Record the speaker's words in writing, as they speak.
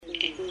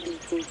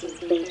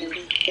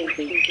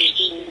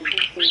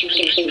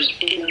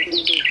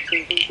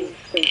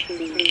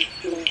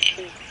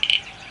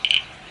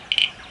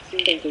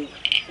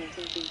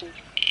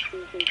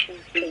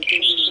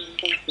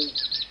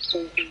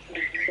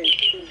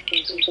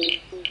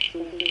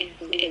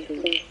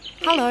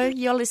Hello,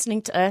 you're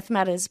listening to Earth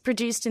Matters,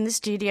 produced in the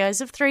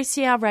studios of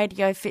 3CR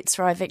Radio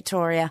Fitzroy,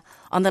 Victoria,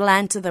 on the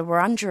land of the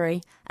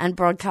Wurundjeri and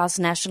broadcast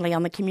nationally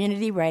on the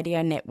Community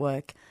Radio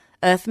Network.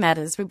 Earth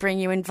Matters, we bring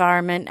you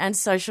environment and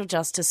social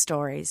justice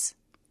stories.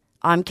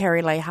 I'm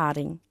Kerry Lee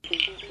Harding.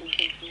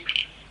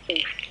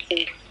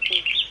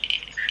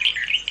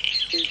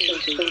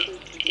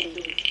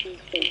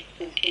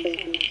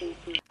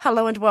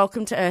 Hello and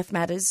welcome to Earth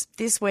Matters.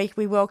 This week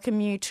we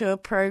welcome you to a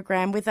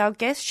program with our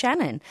guest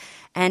Shannon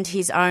and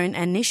his own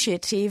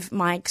initiative,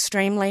 My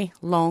Extremely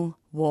Long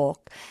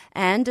Walk.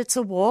 And it's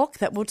a walk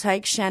that will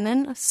take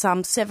Shannon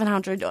some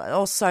 700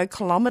 or so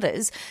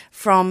kilometres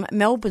from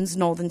Melbourne's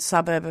northern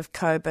suburb of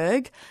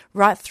Coburg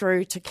right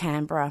through to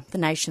Canberra, the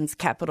nation's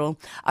capital.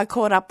 I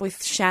caught up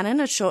with Shannon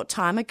a short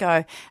time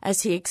ago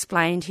as he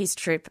explained his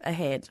trip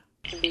ahead.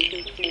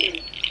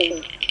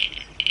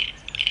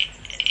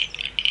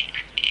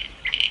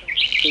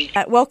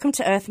 Welcome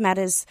to Earth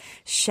Matters,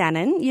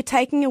 Shannon. You're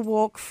taking a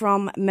walk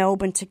from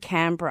Melbourne to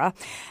Canberra,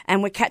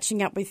 and we're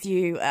catching up with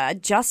you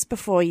just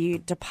before you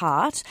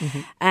depart. Mm-hmm.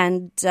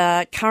 And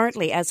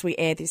currently, as we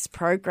air this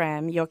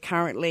program, you're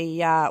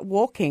currently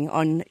walking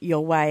on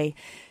your way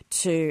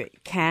to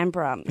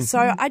Canberra. Mm-hmm.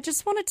 So I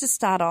just wanted to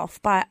start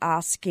off by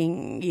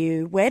asking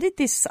you, where did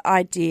this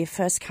idea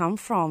first come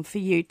from for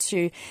you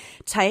to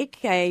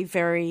take a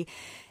very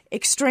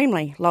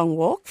extremely long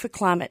walk for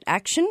climate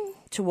action,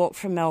 to walk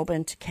from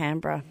Melbourne to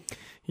Canberra?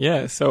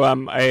 Yeah, so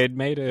I had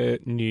made a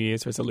New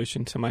Year's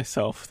resolution to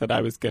myself that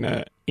I was going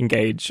to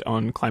engage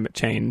on climate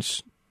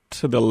change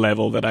to the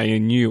level that I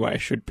knew I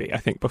should be. I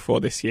think before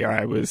this year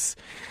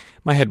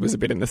my head was a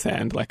bit in the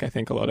sand, like I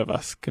think a lot of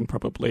us can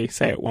probably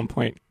say at one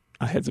point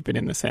our heads have been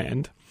in the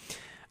sand.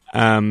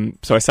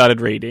 So I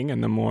started reading,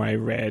 and the more I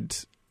read,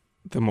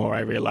 the more I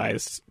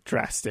realised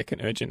drastic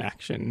and urgent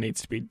action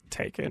needs to be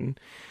taken.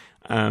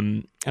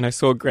 And I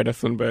saw Greta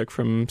Thunberg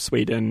from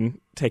Sweden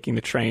taking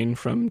the train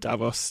from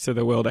Davos to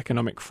the World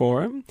Economic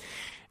Forum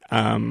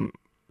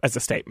as a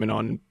statement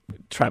on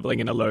travelling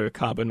in a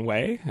low-carbon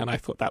way, and I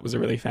thought that was a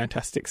really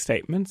fantastic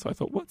statement. So I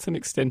thought, what's an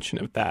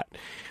extension of that?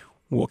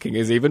 Walking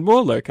is even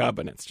more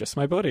low-carbon. It's just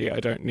my body. I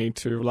don't need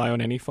to rely on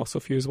any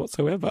fossil fuels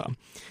whatsoever.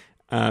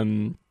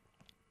 And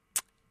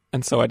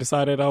so I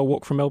decided I'll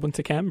walk from Melbourne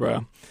to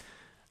Canberra.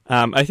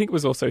 I think it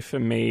was also for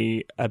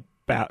me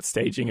about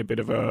staging a bit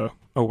of a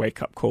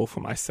wake-up call for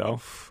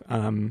myself,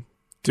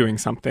 doing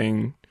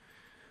something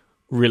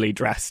really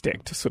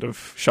drastic to sort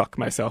of shock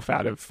myself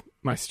out of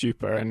my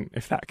stupor. And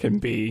if that can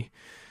be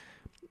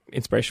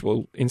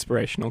inspirational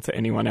to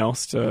anyone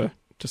else to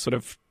sort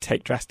of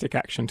take drastic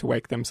action to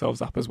wake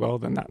themselves up as well,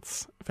 then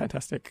that's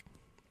fantastic.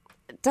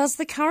 Does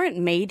the current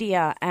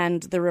media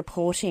and the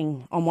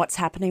reporting on what's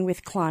happening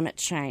with climate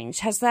change,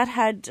 has that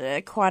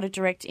had quite a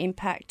direct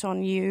impact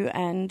on you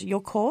and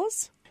your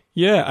cause?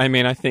 Yeah, I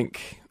mean, I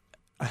think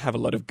I have a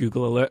lot of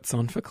Google alerts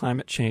on for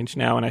climate change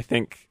now, and I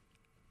think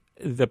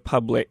the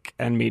public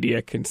and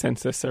media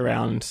consensus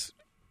around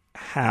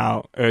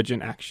how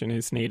urgent action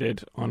is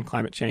needed on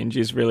climate change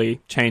is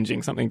really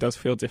changing. Something does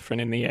feel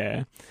different in the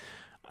air.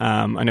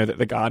 I know that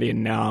The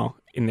Guardian now,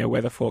 in their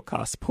weather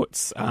forecast,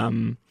 puts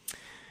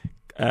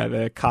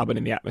the carbon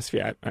in the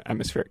atmosphere,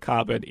 atmospheric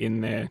carbon,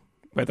 in their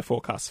weather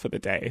forecast for the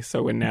day.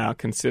 So we're now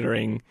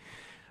considering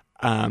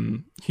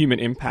human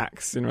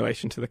impacts in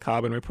relation to the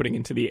carbon we're putting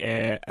into the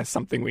air as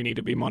something we need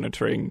to be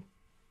monitoring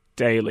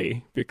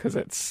daily, because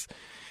it's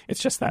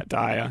just that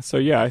dire. So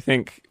yeah, I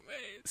think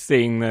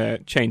seeing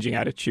the changing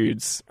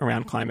attitudes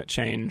around climate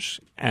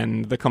change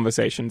and the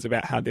conversations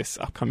about how this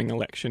upcoming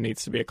election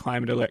needs to be a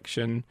climate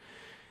election,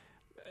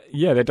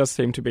 yeah, there does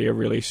seem to be a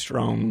really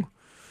strong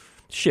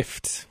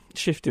shift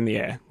in the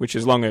air, which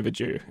is long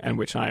overdue and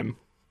which I'm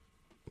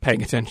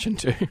paying attention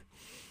to.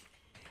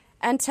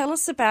 And tell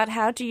us about,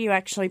 how do you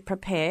actually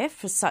prepare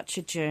for such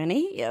a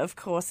journey? Of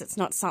course, it's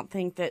not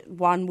something that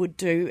one would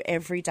do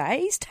every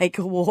day, take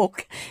a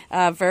walk,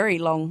 a very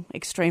long,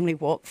 extremely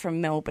walk from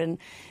Melbourne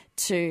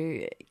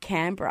to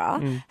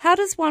Canberra. How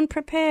does one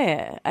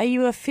prepare? Are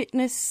you a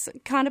fitness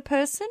kind of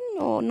person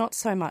or not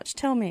so much?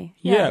 Tell me.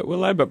 Yeah,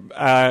 well,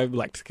 I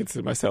like to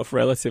consider myself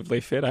relatively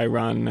fit. I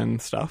run and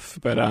stuff,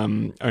 but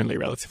only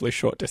relatively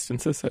short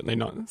distances, certainly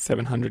not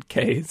 700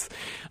 Ks.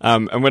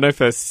 And when I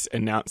first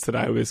announced that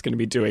I was going to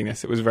be doing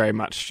this, it was very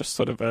much just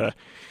sort of a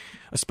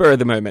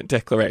spur-of-the-moment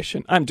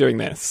declaration. I'm doing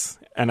this.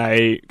 And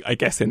I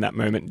guess in that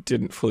moment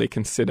didn't fully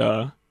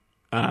consider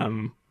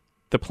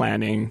the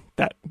planning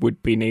that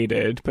would be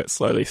needed, but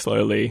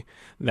slowly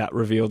that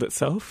revealed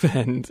itself.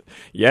 And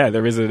yeah,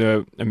 there is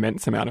an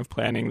immense amount of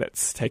planning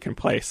that's taken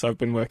place. I've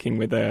been working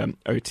with a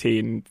OT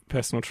and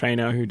personal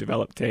trainer who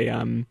developed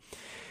a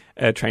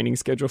training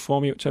schedule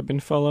for me, which I've been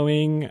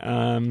following.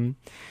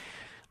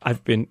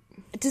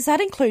 Does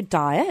that include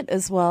diet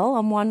as well,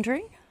 I'm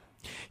wondering?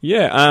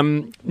 Yeah,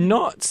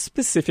 not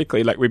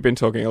specifically. Like, we've been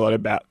talking a lot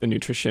about the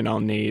nutrition I'll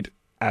need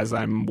as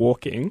I'm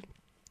walking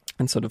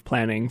and sort of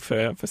planning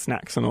for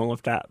snacks and all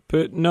of that.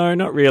 But no,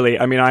 not really.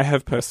 I mean, I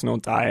have personal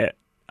diet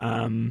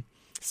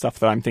stuff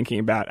that I'm thinking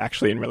about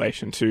actually in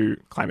relation to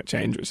climate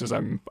change, which is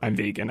I'm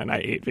vegan and I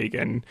eat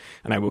vegan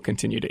and I will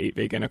continue to eat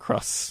vegan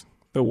across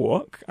the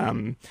walk,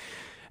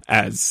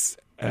 as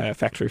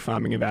factory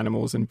farming of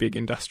animals and big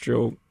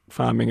industrial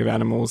farming of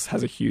animals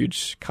has a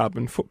huge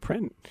carbon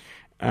footprint.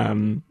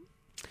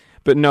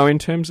 But no, in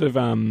terms of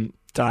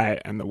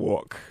diet and the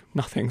walk,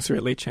 nothing's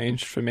really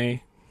changed for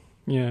me.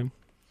 Yeah.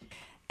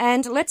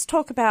 And let's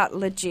talk about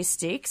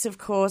logistics. Of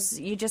course,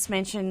 you just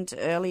mentioned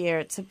earlier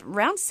it's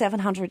around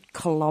 700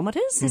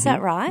 kilometres, is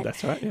that right?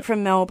 That's right, yeah.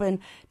 From Melbourne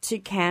to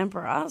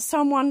Canberra. So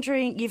I'm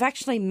wondering, you've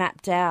actually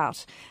mapped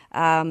out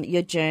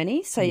your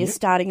journey. So you're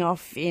starting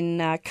off in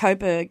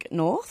Coburg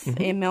North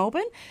in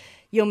Melbourne.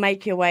 You'll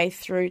make your way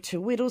through to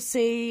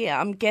Whittlesea,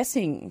 I'm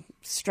guessing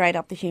straight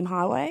up the Hume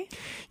Highway?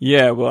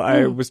 Yeah, well,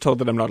 I was told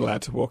that I'm not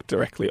allowed to walk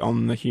directly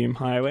on the Hume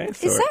Highway.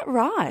 So is that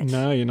right?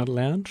 No, you're not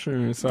allowed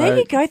to. So there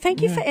you go.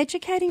 Thank you for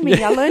educating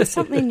me. I learn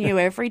something new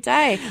every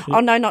day. Oh,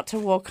 no, not to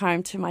walk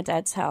home to my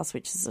dad's house,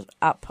 which is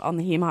up on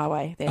the Hume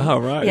Highway there. Oh,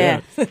 right.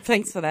 Yeah.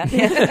 Thanks for that.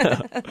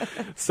 Yeah.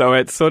 So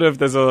it's sort of,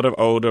 there's a lot of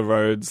older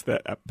roads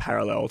that are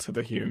parallel to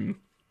the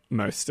Hume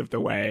most of the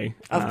way.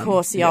 Of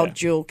course, the old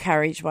dual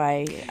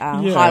carriageway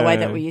highway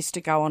that we used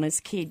to go on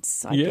as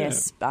kids, I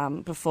guess,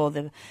 before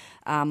the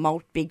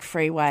big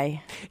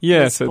freeway.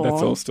 Yeah, was so born.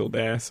 that's all still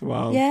there. So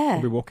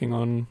we'll be walking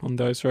on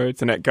those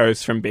roads. And it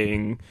goes from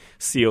being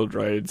sealed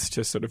roads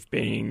to sort of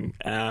being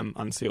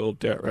unsealed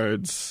dirt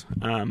roads,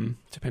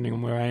 depending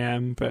on where I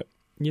am. But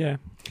yeah.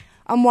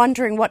 I'm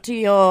wondering, what do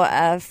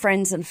your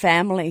friends and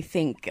family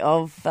think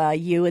of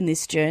you and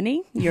this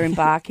journey you're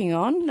embarking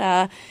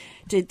on?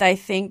 Did they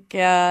think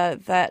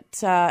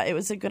that it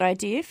was a good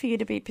idea for you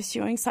to be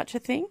pursuing such a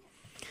thing?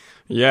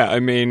 Yeah,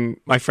 I mean,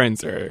 my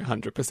friends are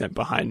 100%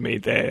 behind me.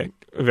 They're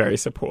very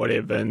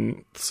supportive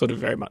and sort of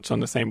very much on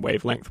the same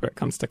wavelength where it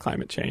comes to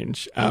climate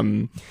change.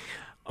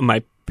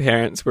 My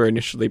parents were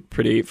initially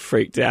pretty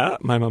freaked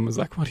out. My mum was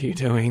like, "What are you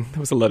doing?" There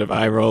was a lot of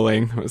eye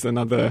rolling. It was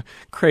another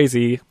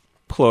crazy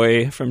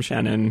ploy from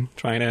Shannon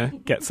trying to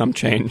get some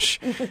change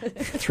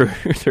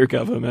through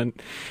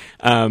government.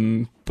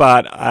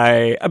 But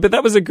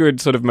that was a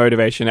good sort of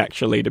motivation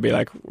actually to be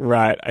like,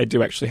 right, I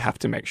do actually have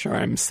to make sure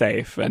I'm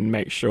safe and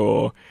make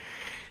sure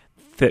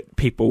that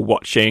people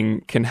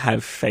watching can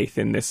have faith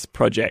in this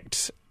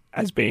project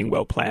as being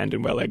well planned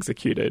and well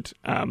executed.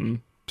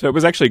 So it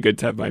was actually good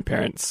to have my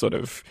parents sort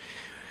of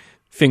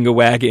finger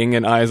wagging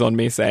and eyes on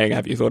me saying,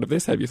 "Have you thought of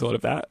this? Have you thought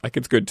of that?" Like,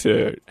 it's good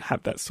to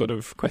have that sort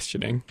of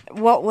questioning.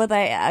 What were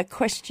they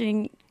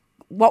questioning?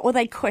 What were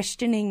they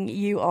questioning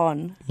you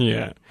on?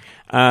 Yeah,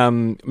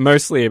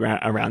 mostly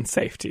around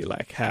safety,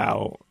 like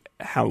how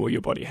will your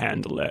body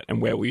handle it,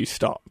 and where will you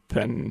stop,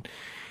 and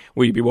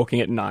will you be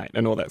walking at night,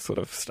 and all that sort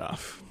of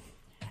stuff.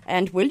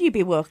 And will you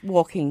be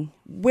walking?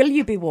 Will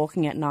you be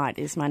walking at night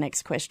is my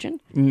next question.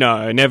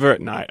 No, never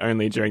at night,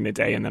 only during the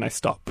day. And then I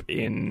stop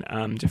in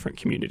different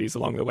communities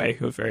along the way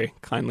who have very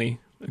kindly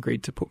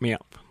agreed to put me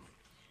up.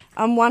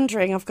 I'm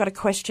wondering, I've got a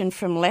question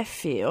from left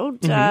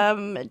field.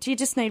 Do you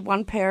just need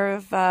one pair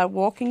of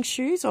walking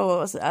shoes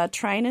or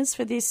trainers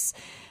for this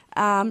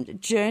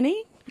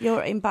journey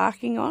you're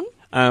embarking on?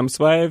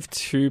 So I have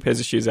 2 pairs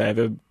of shoes. I have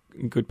a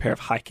good pair of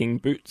hiking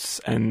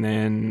boots and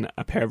then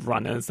a pair of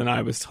runners, and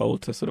I was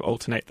told to sort of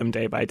alternate them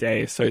day by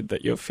day so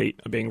that your feet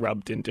are being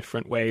rubbed in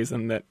different ways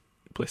and that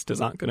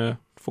blisters aren't going to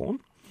form.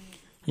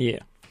 Yeah.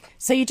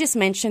 So you just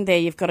mentioned there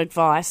you've got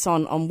advice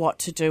on what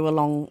to do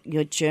along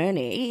your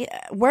journey.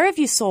 Where have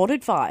you sought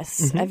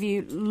advice? Have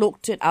you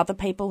looked at other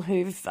people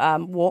who've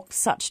walked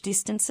such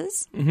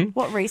distances?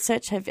 What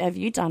research have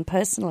you done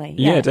personally?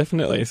 Yeah,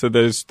 definitely. So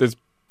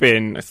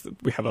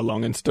we have a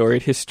long and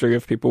storied history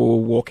of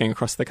people walking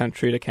across the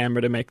country to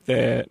Canberra to make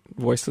their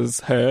voices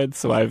heard.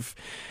 So I've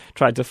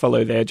tried to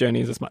follow their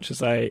journeys as much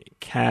as I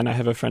can. I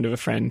have a friend of a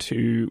friend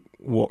who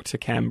walked to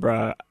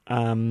Canberra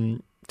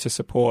to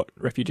support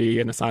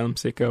refugee and asylum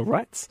seeker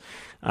rights.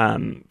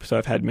 So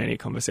I've had many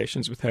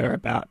conversations with her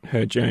about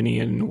her journey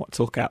and what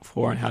to look out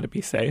for and how to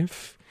be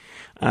safe.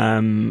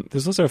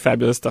 There's also a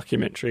fabulous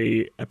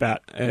documentary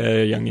about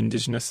a young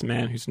Indigenous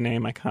man whose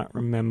name I can't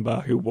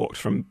remember, who walked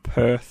from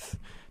Perth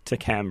to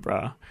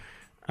Canberra.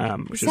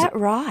 Is that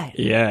right?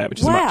 Yeah, which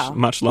is a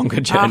much longer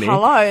journey.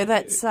 Hello,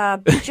 that's a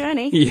big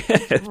journey. Yeah,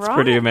 it's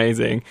pretty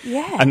amazing.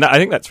 Yeah. And I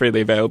think that's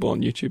really available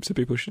on YouTube, so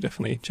people should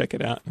definitely check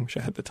it out. I wish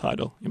I had the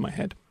title in my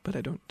head, but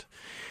I don't.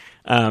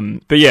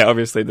 But yeah,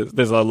 obviously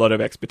there's a lot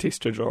of expertise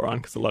to draw on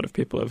because a lot of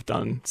people have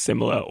done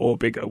similar or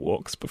bigger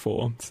walks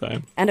before.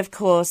 So, and of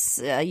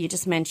course, you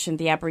just mentioned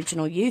the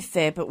Aboriginal youth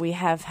there, but we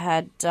have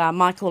had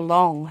Michael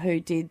Long, who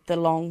did the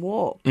Long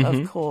Walk,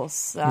 of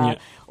course,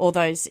 all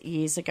those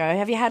years ago.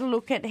 Have you had a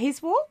look at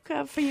his walk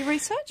for your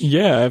research?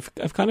 Yeah,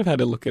 I've kind of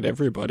had a look at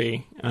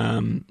everybody.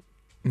 And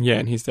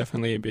he's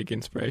definitely a big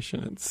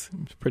inspiration. It's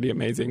pretty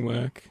amazing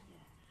work.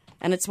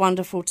 And it's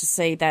wonderful to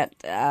see that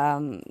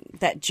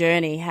that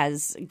journey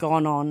has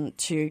gone on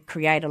to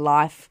create a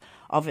life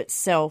of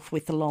itself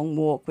with the long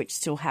walk, which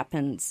still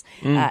happens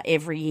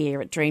every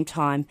year at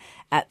Dreamtime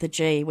at the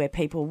G, where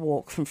people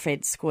walk from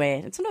Fed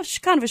Square. It's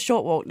kind of a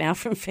short walk now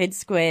from Fed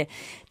Square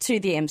to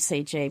the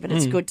MCG, but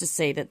it's good to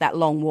see that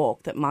long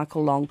walk that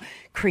Michael Long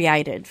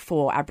created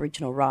for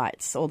Aboriginal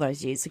rights all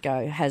those years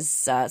ago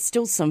has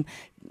still some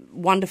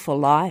wonderful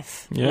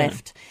life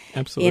left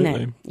absolutely.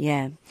 in it.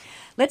 Yeah.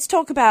 Let's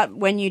talk about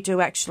when you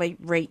do actually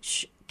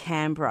reach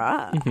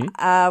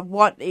Canberra.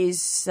 What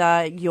is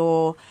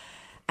your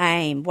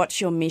aim?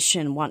 What's your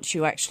mission once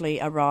you actually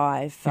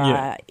arrive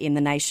in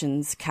the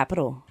nation's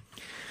capital?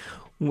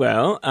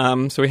 Well,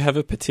 so we have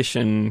a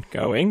petition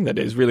going that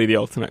is really the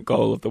ultimate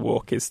goal of the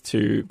walk is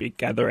to be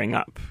gathering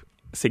up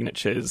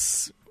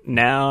signatures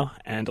now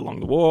and along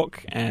the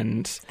walk.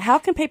 And how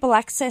can people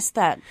access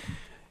that?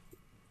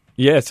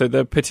 Yeah, so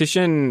the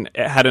petition,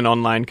 it had an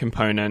online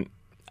component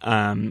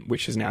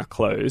which is now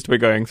closed. We're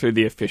going through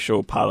the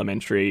official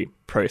parliamentary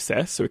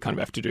process, so we kind of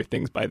have to do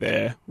things by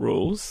their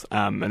rules.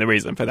 And the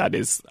reason for that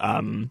is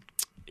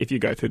if you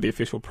go through the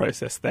official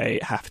process, they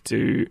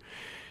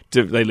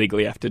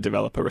legally have to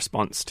develop a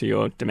response to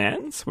your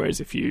demands, whereas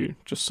if you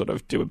just sort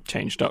of do a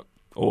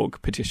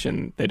change.org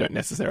petition, they don't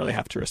necessarily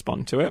have to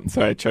respond to it.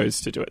 So I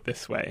chose to do it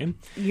this way.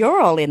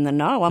 You're all in the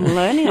know. I'm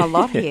learning a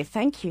lot here.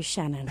 Thank you,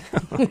 Shannon.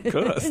 Of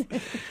course.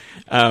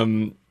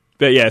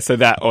 But yeah, so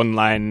that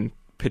online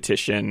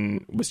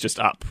petition was just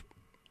up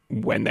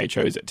when they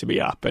chose it to be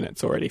up, and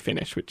it's already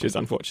finished, which is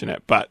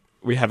unfortunate. But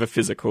we have a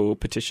physical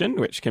petition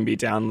which can be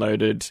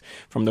downloaded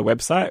from the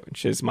website,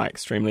 which is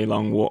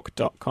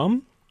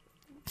myextremelylongwalk.com.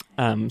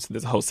 So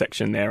there's a whole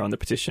section there on the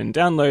petition.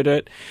 Download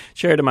it,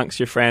 share it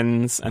amongst your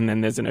friends, and then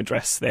there's an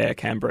address there,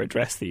 Canberra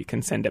address, that you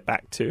can send it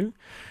back to.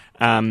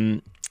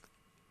 And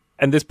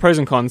there's pros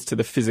and cons to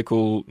the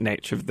physical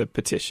nature of the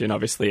petition.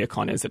 Obviously, a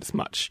con is that it's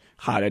much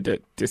harder to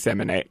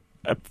disseminate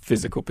a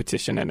physical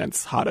petition, and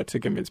it's harder to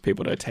convince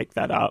people to take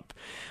that up.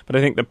 But I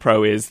think the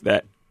pro is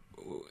that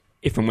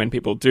if and when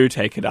people do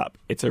take it up,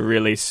 it's a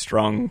really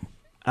strong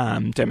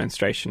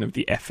demonstration of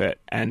the effort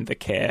and the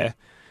care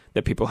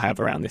that people have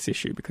around this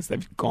issue, because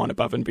they've gone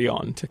above and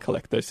beyond to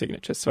collect those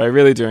signatures. So I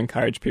really do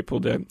encourage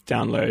people to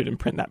download and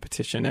print that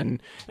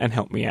petition and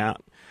help me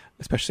out,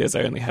 especially as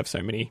I only have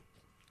so many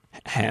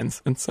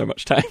hands and so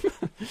much time.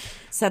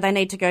 So they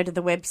need to go to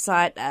the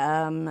website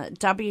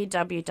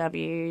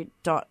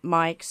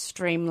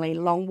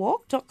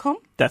www.myextremelylongwalk.com.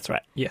 That's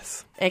right,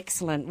 yes.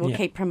 Excellent. We'll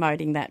keep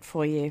promoting that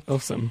for you.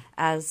 Awesome.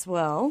 As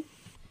well.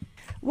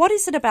 What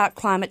is it about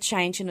climate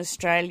change in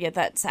Australia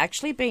that's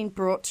actually been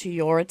brought to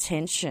your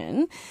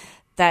attention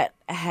that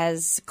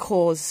has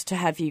caused to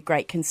have you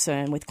great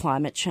concern with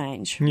climate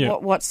change? Yeah.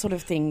 What sort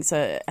of things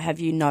have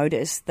you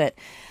noticed that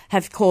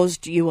have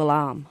caused you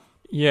alarm?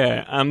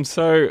 Yeah,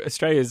 so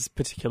Australia is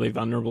particularly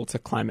vulnerable to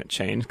climate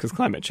change because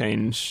climate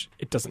change,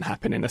 it doesn't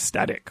happen in a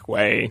static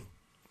way,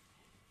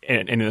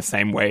 in the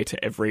same way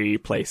to every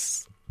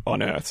place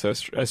on Earth. So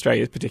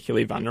Australia is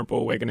particularly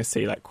vulnerable. We're going to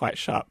see like quite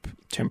sharp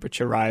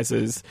temperature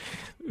rises,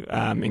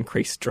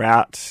 increased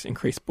drought,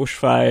 increased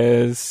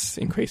bushfires,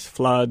 increased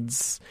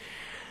floods.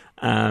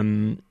 I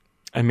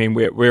mean,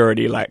 we're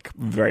already like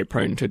very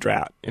prone to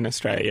drought in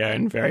Australia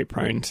and very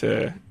prone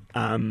to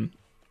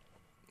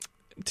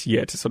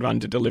sort of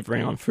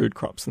under-delivering on food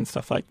crops and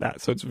stuff like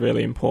that. So it's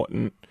really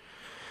important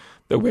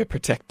that we're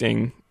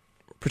protecting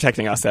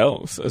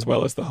ourselves as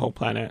well as the whole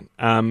planet.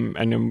 And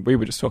then we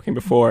were just talking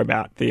before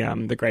about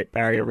the Great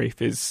Barrier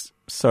Reef is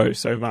so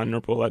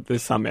vulnerable. Like,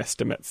 there's some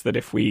estimates that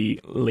if we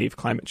leave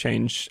climate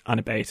change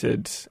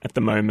unabated at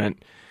the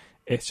moment,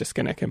 it's just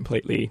going to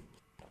completely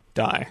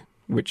die,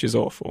 which is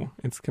awful.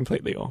 It's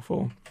completely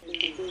awful.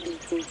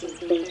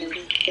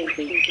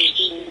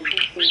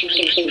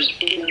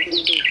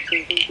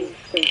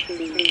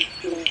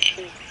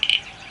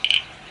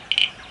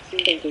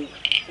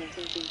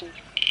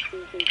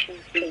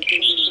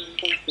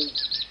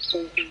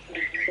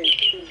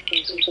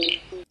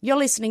 You're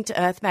listening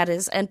to Earth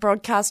Matters and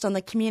broadcast on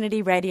the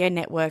Community Radio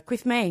Network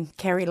with me,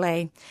 Kerry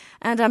Lee.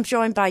 And I'm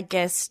joined by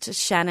guest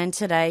Shannon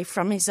today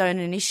from his own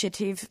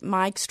initiative,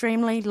 My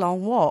Extremely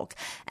Long Walk.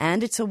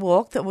 And it's a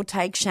walk that will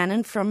take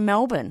Shannon from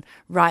Melbourne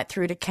right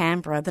through to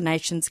Canberra, the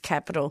nation's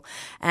capital.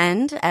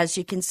 And as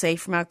you can see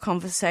from our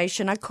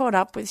conversation, I caught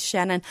up with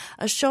Shannon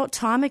a short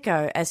time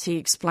ago as he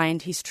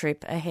explained his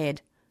trip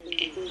ahead.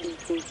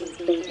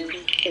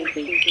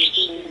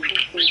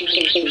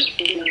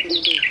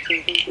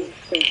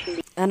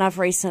 And I've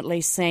recently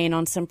seen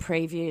on some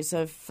previews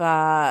of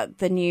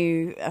the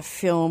new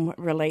film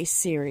release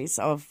series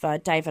of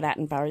David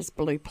Attenborough's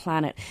Blue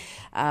Planet,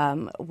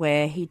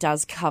 where he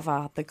does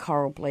cover the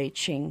coral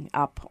bleaching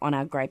up on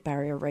our Great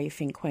Barrier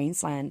Reef in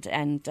Queensland.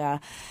 And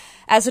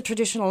as a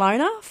traditional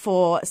owner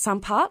for some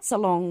parts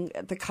along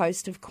the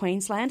coast of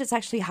Queensland, it's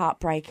actually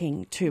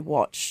heartbreaking to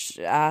watch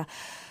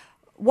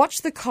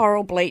the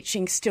coral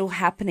bleaching still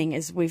happening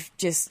as we've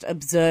just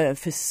observed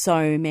for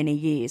so many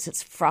years.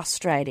 It's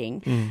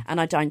frustrating,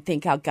 and I don't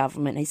think our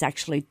government is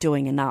actually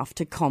doing enough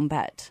to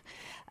combat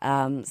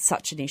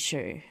such an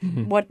issue.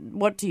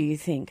 What do you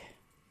think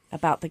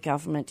about the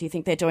government? Do you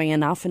think they're doing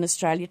enough in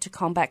Australia to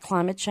combat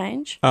climate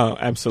change? Oh,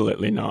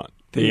 absolutely not.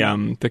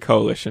 The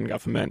coalition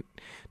government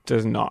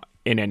does not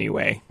in any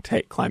way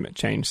take climate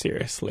change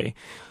seriously.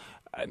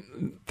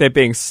 They're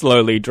being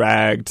slowly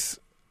dragged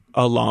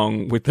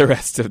along with the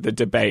rest of the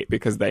debate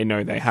because they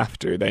know they have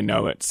to. They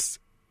know it's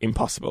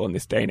impossible in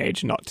this day and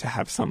age not to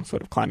have some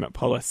sort of climate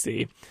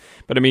policy.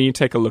 But I mean, you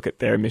take a look at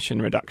their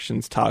emission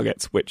reductions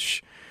targets,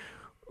 which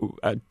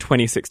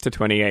 26 to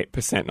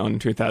 28% on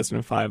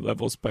 2005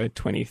 levels by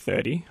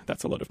 2030.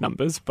 That's a lot of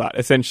numbers, but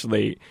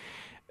essentially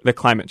the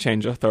Climate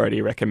Change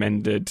Authority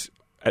recommended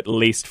at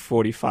least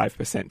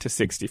 45% to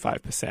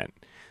 65%.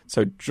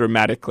 So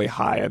dramatically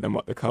higher than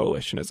what the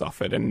coalition has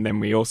offered. And then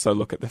we also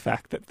look at the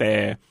fact that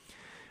they're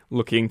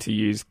looking to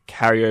use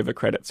carryover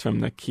credits from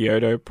the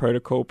Kyoto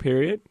Protocol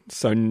period.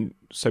 So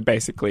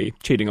basically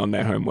cheating on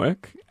their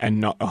homework and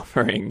not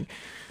offering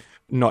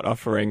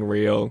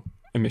real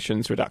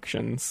emissions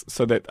reductions.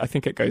 So that I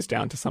think it goes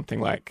down to something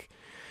like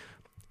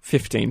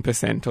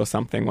 15% or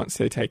something once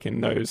they take in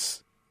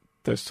those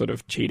sort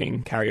of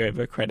cheating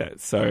carryover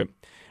credits. So,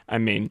 I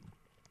mean,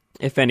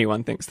 if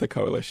anyone thinks the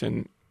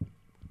coalition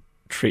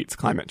treats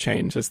climate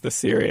change as the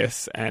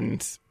serious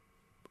and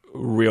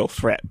real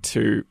threat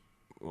to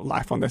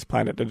life on this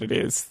planet that it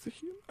is,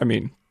 I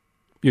mean,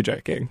 you're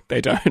joking.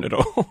 They don't at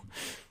all.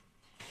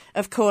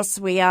 Of course,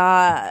 we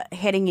are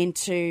heading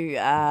into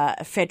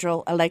a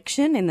federal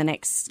election in the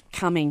next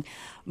coming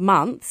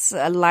months.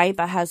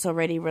 Labor has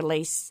already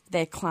released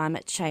their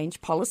climate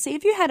change policy.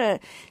 Have you had a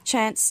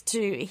chance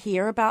to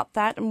hear about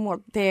that and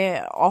what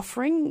they're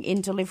offering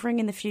in delivering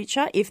in the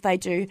future if they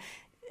do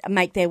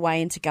make their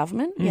way into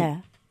government?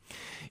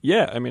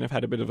 Yeah, I mean, I've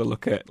had a bit of a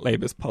look at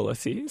Labor's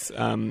policies.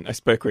 I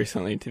spoke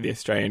recently to the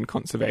Australian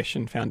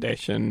Conservation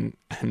Foundation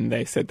and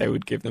they said they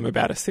would give them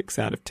about a 6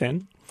 out of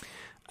 10.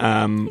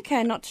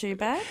 Okay, not too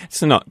bad.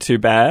 It's not too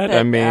bad. But,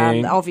 I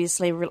mean,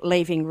 obviously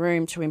leaving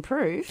room to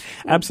improve.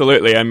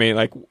 Absolutely. I mean,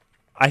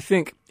 I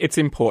think it's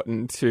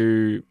important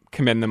to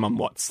commend them on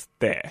what's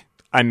there.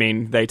 I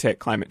mean, they take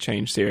climate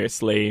change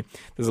seriously.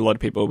 There's a lot of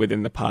people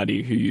within the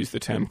party who use the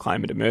term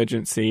climate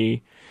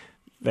emergency.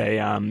 They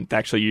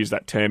actually use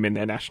that term in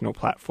their national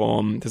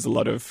platform. There's a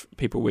lot of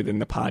people within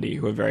the party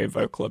who are very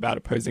vocal about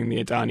opposing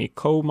the Adani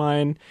coal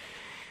mine.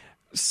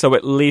 So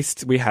at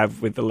least we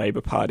have with the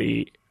Labor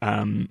Party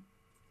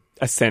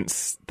a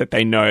sense that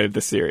they know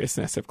the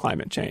seriousness of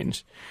climate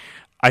change.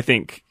 I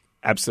think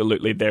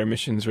absolutely their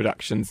emissions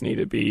reductions need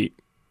to be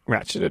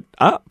ratcheted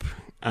up.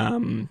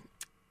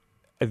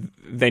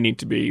 They need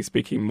to be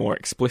speaking more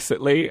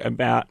explicitly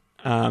about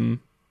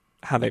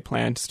how they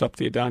plan to stop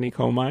the Adani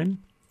coal mine.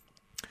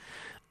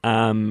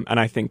 And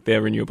I think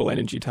their renewable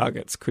energy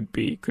targets could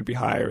be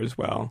higher as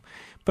well.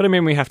 But I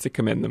mean, we have to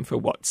commend them for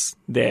what's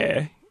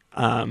there.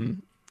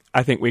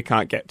 I think we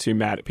can't get too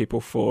mad at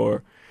people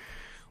for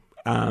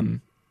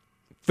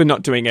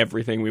not doing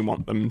everything we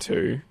want them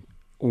to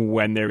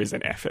when there is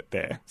an effort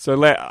there.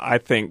 So I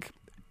think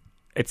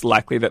it's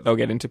likely that they'll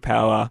get into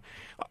power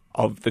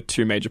of the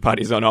two major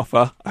parties on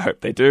offer. I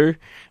hope they do.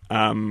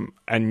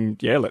 And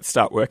yeah, let's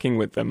start working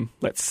with them.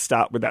 Let's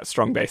start with that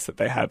strong base that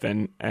they have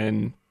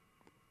and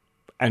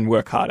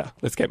work harder.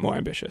 Let's get more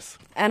ambitious.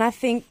 And I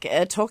think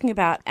talking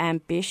about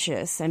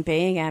ambitious and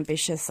being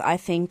ambitious, I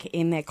think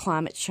in their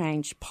climate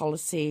change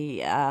policy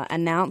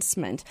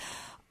announcement,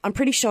 I'm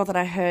pretty sure that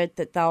I heard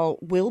that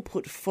will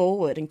put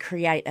forward and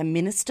create a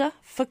minister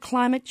for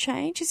climate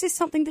change. Is this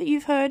something that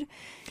you've heard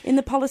in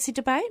the policy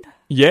debate?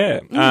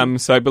 Yeah.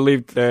 So I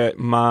believe that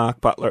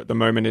Mark Butler at the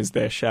moment is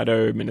their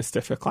shadow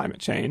minister for climate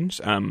change.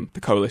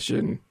 The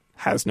coalition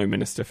has no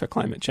minister for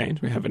climate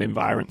change. We have an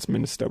environments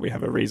minister. We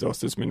have a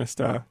resources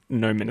minister.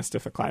 No minister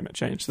for climate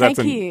change. So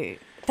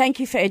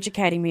Thank you for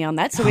educating me on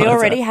that. So we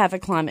already have a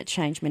climate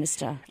change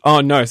minister.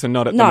 Oh, no. So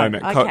not at the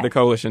moment. Okay. The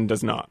coalition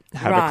does not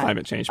have a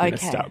climate change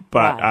minister. Okay.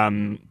 But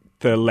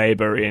the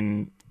Labor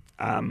in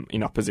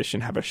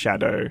opposition have a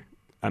shadow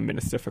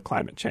minister for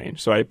climate change.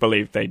 So I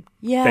believe they'd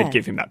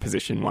give him that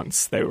position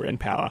once they were in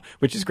power,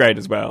 which is great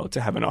as well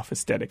to have an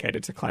office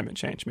dedicated to climate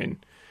change. I mean,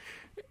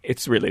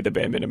 it's really the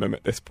bare minimum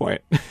at this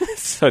point.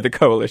 So the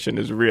coalition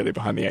is really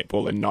behind the eight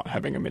ball in not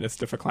having a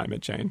minister for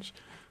climate change.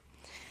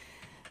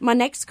 My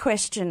next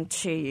question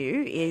to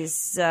you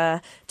is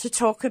to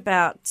talk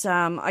about,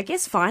 I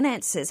guess,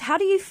 finances. How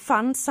do you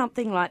fund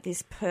something like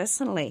this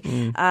personally?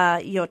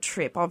 Your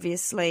trip,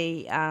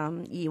 obviously,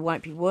 you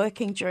won't be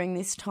working during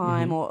this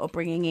time or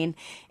bringing in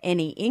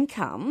any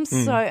income.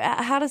 So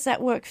how does that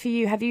work for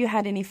you? Have you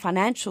had any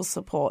financial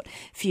support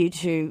for you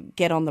to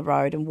get on the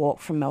road and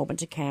walk from Melbourne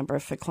to Canberra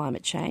for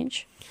climate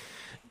change?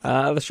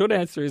 The short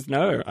answer is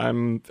no.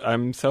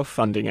 I'm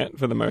self-funding it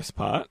for the most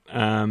part.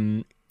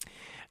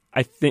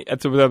 I think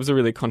that was a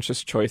really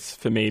conscious choice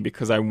for me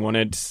because I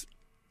wanted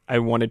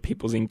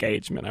people's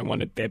engagement. I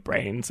wanted their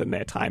brains and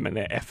their time and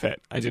their effort.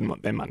 I didn't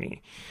want their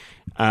money.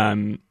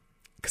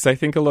 Because I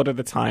think a lot of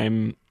the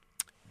time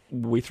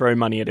we throw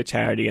money at a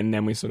charity and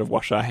then we sort of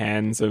wash our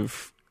hands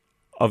of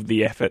of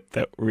the effort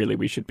that really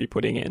we should be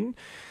putting in.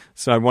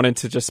 So I wanted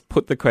to just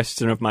put the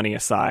question of money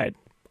aside.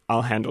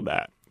 I'll handle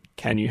that.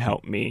 Can you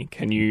help me?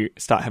 Can you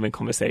start having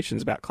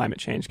conversations about climate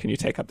change? Can you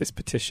take up this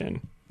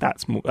petition?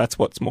 That's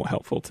what's more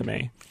helpful to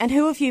me. And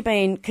who have you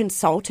been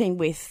consulting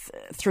with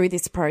through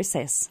this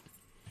process?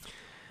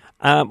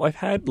 I've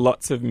had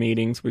lots of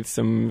meetings with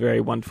some very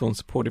wonderful and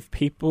supportive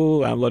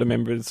people, a lot of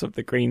members of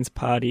the Greens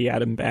Party,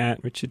 Adam Bant,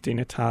 Richard Di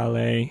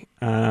Natale.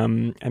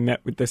 I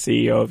met with the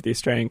CEO of the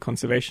Australian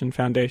Conservation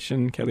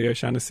Foundation, Kelly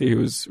O'Shaughnessy, who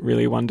was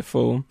really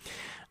wonderful.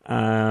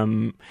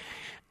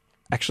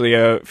 Actually,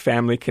 a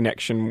family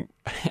connection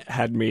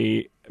had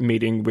me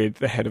meeting with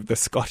the head of the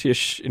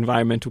Scottish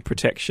Environmental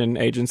Protection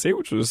Agency,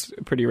 which was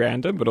pretty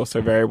random, but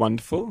also very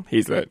wonderful.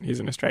 He's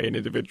an Australian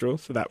individual,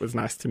 so that was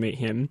nice to meet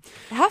him.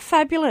 How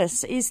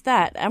fabulous is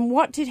that? And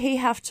what did he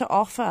have to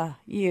offer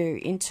you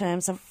in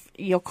terms of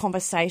your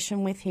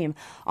conversation with him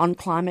on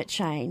climate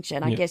change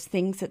and I guess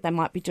things that they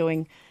might be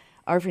doing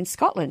over in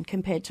Scotland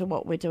compared to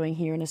what we're doing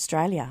here in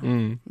Australia?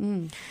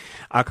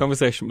 Our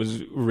conversation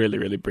was really,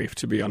 really brief,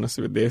 to be honest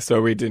with you,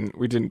 so we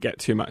didn't get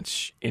too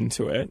much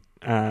into it.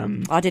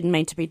 I didn't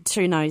mean to be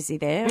too nosy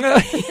there.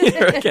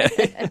 You're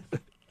okay.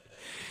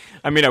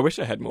 I mean, I wish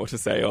I had more to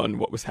say on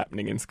what was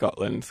happening in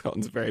Scotland.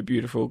 Scotland's a very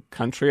beautiful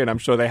country, and I'm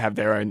sure they have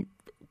their own,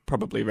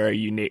 probably very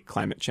unique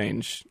climate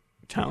change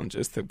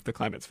challenges. The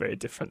climate's very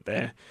different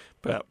there.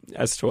 But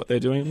as to what they're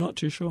doing, I'm not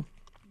too sure.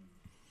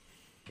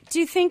 Do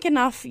you think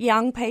enough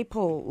young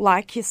people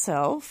like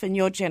yourself and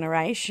your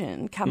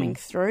generation coming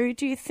through,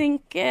 do you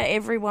think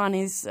everyone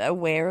is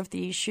aware of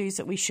the issues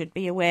that we should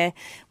be aware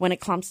when it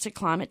comes to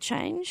climate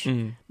change?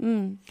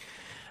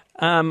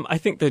 I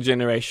think the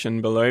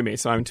generation below me,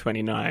 so I'm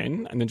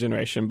 29, and the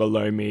generation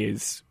below me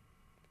is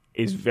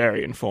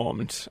very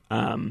informed,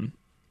 and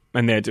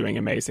they're doing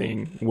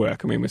amazing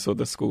work. I mean, we saw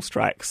the school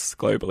strikes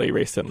globally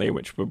recently,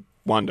 which were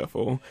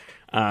wonderful.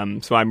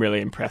 So I'm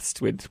really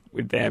impressed with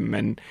them,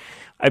 and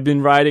I've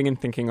been writing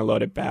and thinking a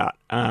lot about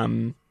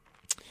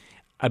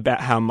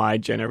how my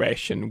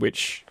generation,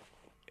 which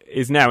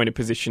is now in a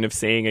position of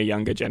seeing a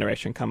younger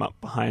generation come up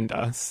behind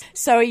us.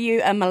 So are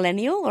you a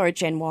millennial or a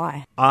Gen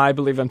Y? I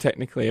believe I'm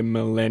technically a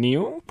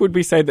millennial. Would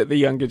we say that the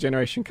younger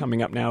generation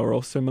coming up now are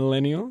also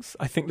millennials?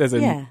 I think there's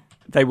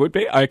They would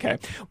be? Okay.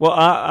 Well,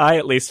 I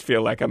at least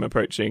feel like I'm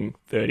approaching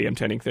 30. I'm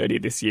turning 30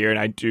 this year, and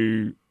I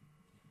do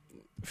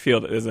feel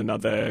that there's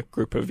another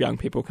group of young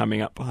people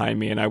coming up behind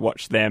me, and I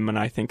watch them and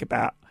I think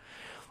about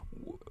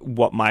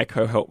what my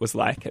cohort was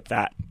like at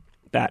that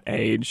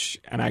age,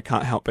 and I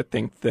can't help but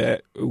think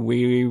that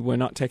we were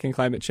not taking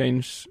climate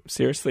change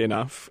seriously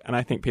enough. And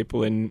I think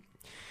people in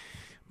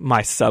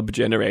my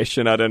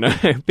sub-generation, I don't know,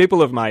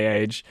 people of my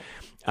age,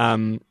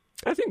 I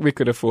think we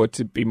could afford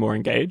to be more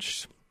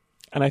engaged.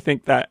 And I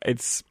think that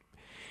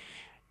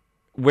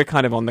we're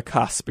kind of on the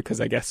cusp,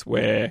 because I guess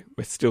we're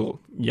still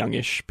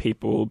youngish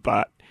people,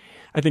 but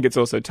I think it's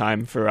also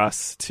time for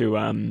us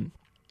to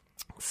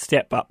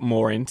step up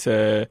more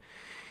into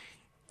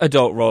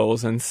adult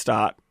roles and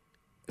start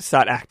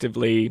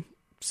actively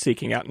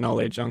seeking out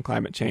knowledge on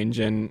climate change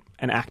and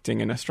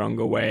acting in a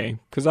stronger way.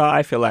 Because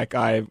I feel like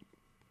I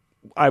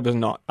was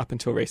not, up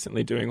until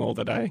recently, doing all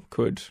that I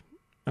could.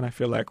 And I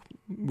feel like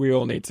we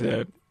all need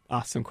to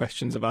ask some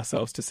questions of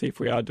ourselves to see if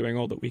we are doing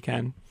all that we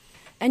can.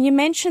 And you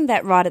mentioned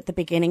that right at the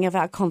beginning of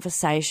our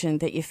conversation,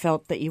 that you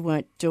felt that you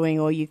weren't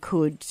doing all you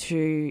could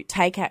to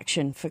take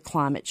action for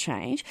climate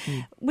change.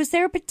 Was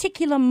there a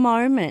particular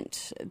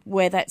moment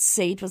where that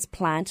seed was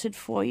planted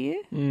for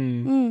you?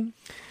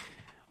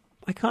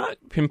 I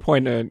can't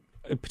pinpoint a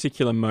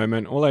particular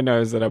moment. All I know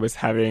is that I was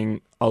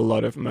having a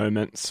lot of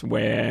moments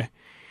where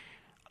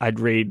I'd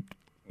read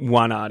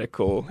one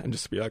article and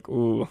just be like,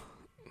 ooh,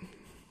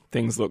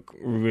 things look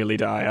really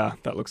dire.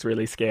 That looks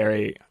really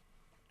scary.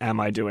 Am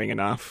I doing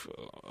enough?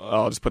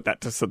 I'll just put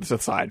that to the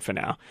side for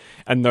now.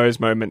 And those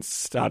moments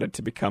started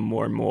to become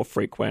more and more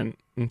frequent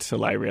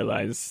until I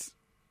realized,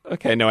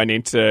 okay, no, I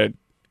need to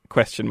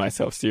question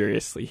myself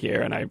seriously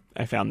here. And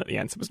I found that the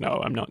answer was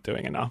no, I'm not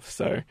doing enough.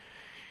 So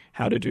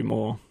how to do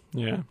more?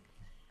 Yeah.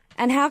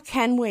 And how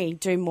can we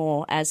do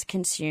more as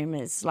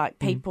consumers, like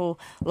people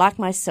like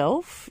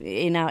myself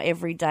in our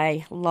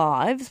everyday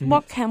lives?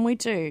 What can we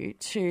do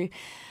to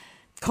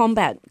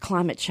combat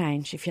climate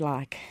change, if you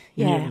like?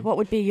 Yeah. What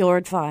would be your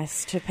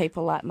advice to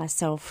people like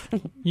myself?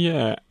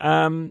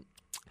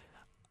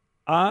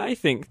 I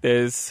think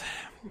there's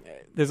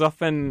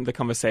often the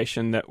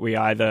conversation that we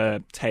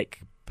either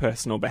take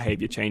personal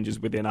behaviour changes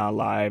within our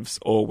lives,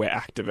 or we're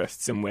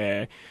activists and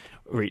we're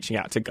reaching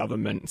out to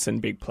governments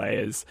and big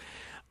players.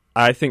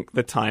 I think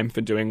the time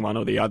for doing one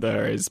or the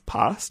other is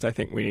past. I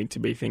think we need to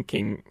be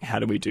thinking, how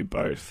do we do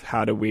both?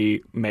 How do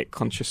we make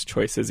conscious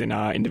choices in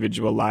our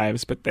individual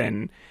lives, but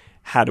then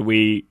how do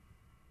we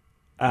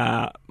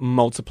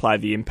multiply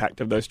the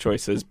impact of those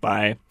choices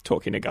by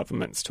talking to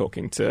governments,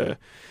 talking to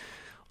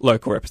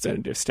local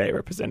representatives, state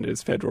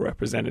representatives, federal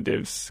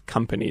representatives,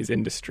 companies,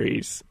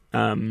 industries?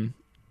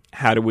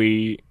 How do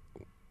we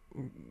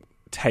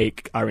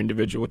take our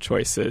individual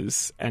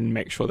choices and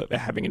make sure that they're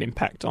having an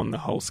impact on the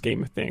whole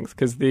scheme of things?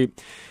 Because the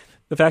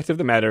the fact of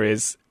the matter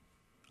is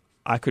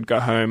I could go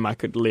home, I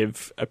could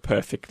live a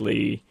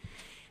perfectly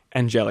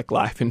angelic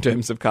life in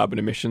terms of carbon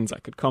emissions. I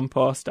could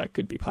compost, I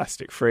could be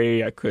plastic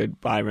free, I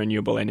could buy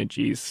renewable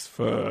energies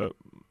for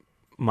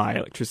my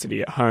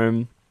electricity at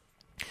home.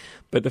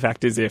 But the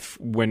fact is, if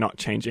we're not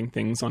changing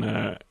things on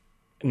a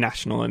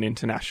national and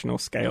international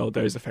scale,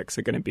 those effects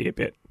are going to be a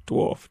bit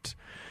dwarfed.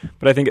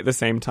 But I think at the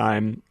same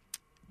time,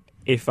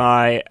 if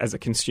I, as a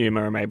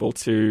consumer, am able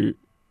to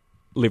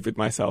live with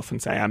myself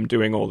and say I'm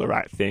doing all the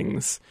right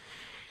things,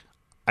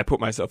 I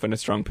put myself in a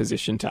strong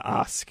position to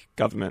ask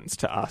governments,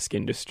 to ask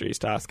industries,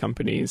 to ask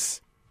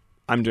companies,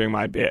 I'm doing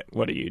my bit,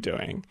 what are you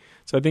doing?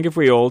 So I think if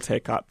we all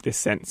take up this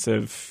sense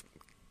of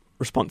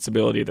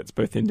responsibility that's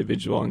both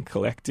individual and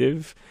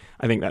collective,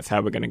 I think that's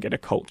how we're going to get a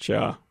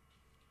culture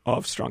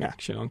of strong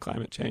action on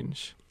climate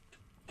change.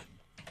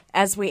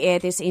 As we air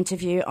this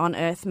interview on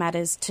Earth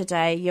Matters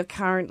today, you're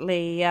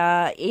currently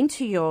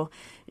into your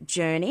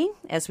journey,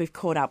 as we've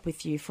caught up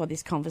with you for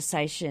this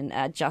conversation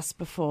just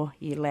before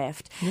you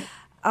left. Yep.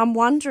 I'm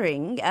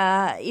wondering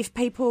if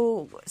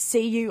people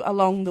see you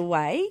along the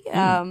way.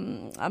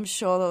 I'm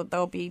sure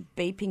they'll be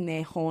beeping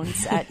their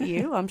horns at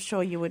you. I'm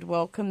sure you would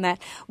welcome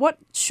that. What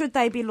should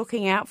they be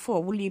looking out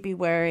for? Will you be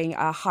wearing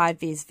a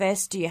high-vis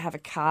vest? Do you have a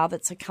car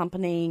that's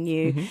accompanying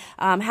you?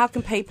 Mm-hmm. How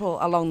can people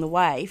along the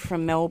way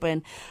from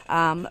Melbourne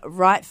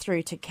right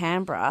through to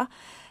Canberra,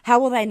 how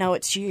will they know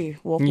it's you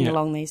walking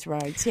along these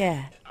roads?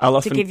 Yeah,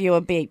 to give you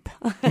a beep.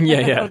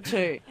 Yeah. Or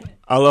two.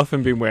 I'll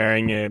often be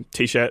wearing a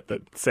T-shirt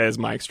that says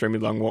My Extremely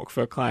Long Walk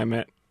for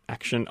Climate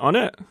Action on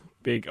it.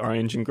 Big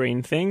orange and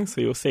green thing,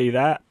 so you'll see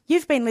that.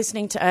 You've been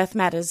listening to Earth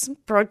Matters,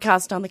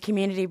 broadcast on the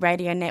Community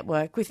Radio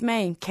Network with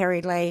me,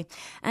 Kerry Lee.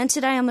 And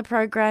today on the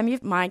program,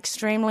 you've My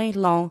Extremely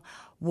Long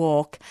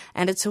Walk.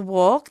 And it's a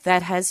walk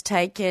that has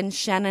taken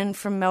Shannon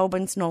from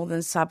Melbourne's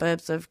northern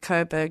suburbs of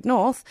Coburg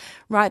North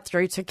right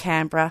through to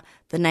Canberra,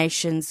 the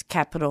nation's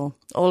capital,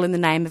 all in the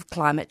name of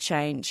climate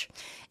change.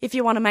 If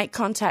you want to make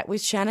contact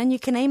with Shannon, you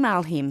can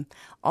email him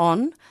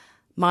on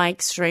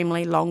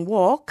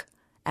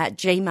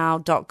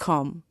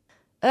myextremelylongwalk@gmail.com.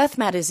 Earth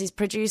Matters is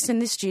produced in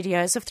the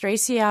studios of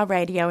 3CR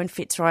Radio in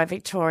Fitzroy,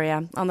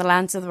 Victoria, on the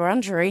lands of the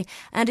Wurundjeri,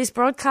 and is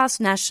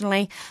broadcast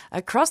nationally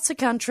across the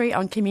country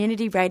on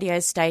community radio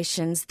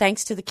stations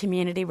thanks to the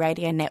Community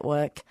Radio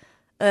Network.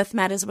 Earth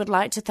Matters would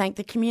like to thank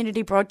the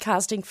Community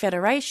Broadcasting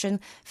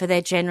Federation for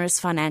their generous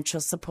financial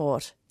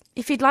support.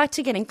 If you'd like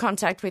to get in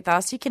contact with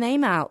us, you can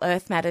email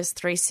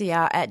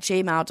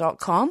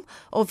earthmatters3cr@gmail.com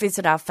or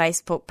visit our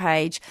Facebook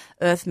page,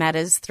 Earth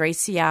Matters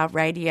 3CR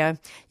Radio.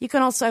 You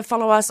can also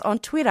follow us on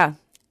Twitter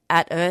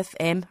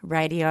 @EarthM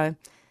Radio.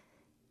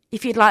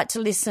 If you'd like to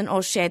listen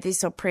or share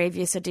this or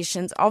previous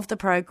editions of the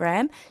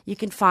program, you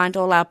can find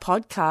all our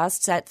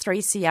podcasts at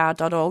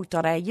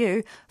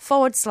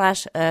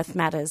 3cr.org.au/Earth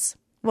Matters.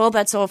 Well,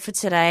 that's all for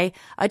today.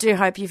 I do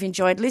hope you've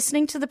enjoyed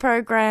listening to the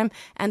program,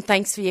 and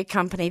thanks for your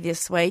company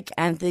this week.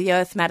 And the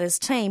Earth Matters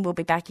team will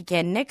be back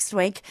again next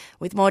week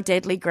with more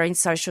deadly green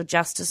social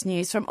justice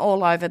news from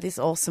all over this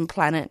awesome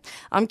planet.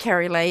 I'm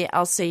Kerry Lee.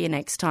 I'll see you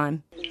next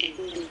time.